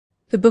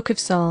The Book of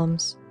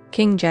Psalms,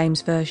 King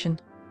James Version.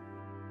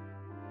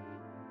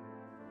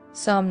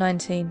 Psalm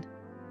 19.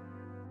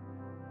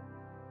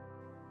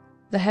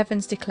 The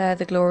heavens declare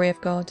the glory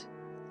of God,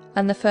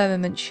 and the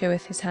firmament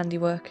sheweth his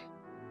handiwork.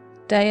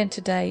 Day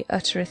unto day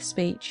uttereth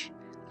speech,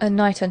 and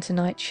night unto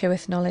night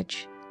sheweth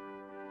knowledge.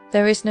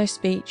 There is no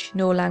speech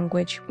nor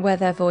language where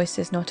their voice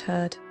is not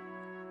heard.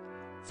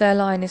 Their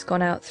line is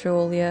gone out through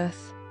all the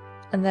earth,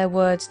 and their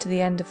words to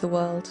the end of the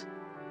world.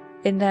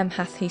 In them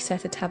hath he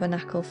set a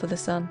tabernacle for the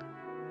sun,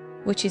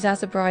 which is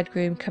as a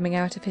bridegroom coming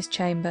out of his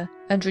chamber,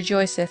 and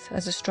rejoiceth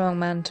as a strong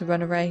man to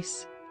run a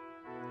race.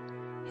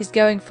 His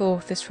going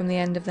forth is from the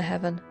end of the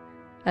heaven,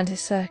 and his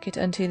circuit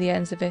unto the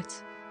ends of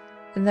it,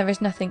 and there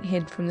is nothing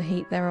hid from the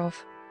heat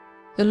thereof.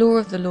 The law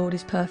of the Lord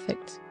is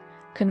perfect,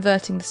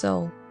 converting the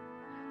soul.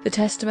 The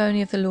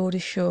testimony of the Lord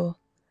is sure,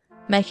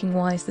 making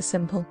wise the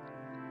simple.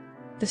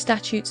 The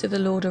statutes of the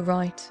Lord are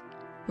right,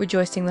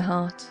 rejoicing the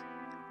heart.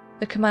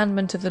 The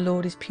commandment of the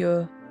Lord is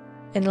pure,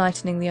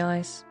 enlightening the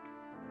eyes.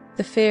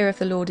 The fear of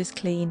the Lord is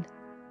clean,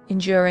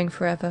 enduring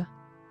forever.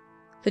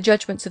 The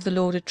judgments of the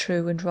Lord are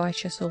true and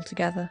righteous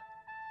altogether.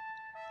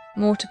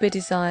 More to be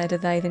desired are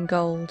they than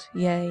gold,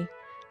 yea,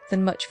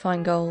 than much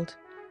fine gold,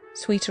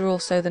 sweeter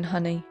also than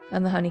honey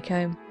and the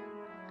honeycomb.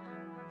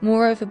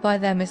 Moreover by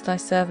them is thy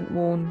servant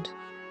warned,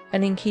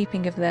 and in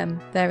keeping of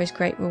them there is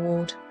great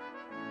reward.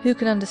 Who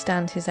can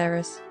understand his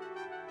errors?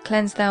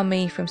 Cleanse thou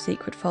me from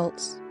secret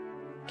faults.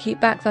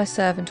 Keep back thy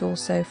servant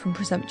also from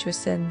presumptuous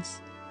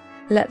sins.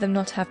 Let them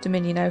not have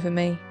dominion over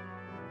me.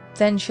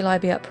 Then shall I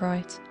be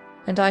upright,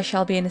 and I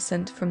shall be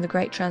innocent from the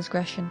great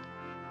transgression.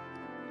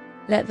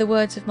 Let the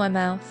words of my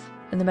mouth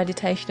and the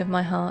meditation of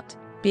my heart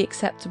be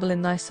acceptable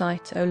in thy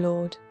sight, O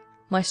Lord,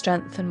 my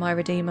strength and my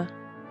Redeemer.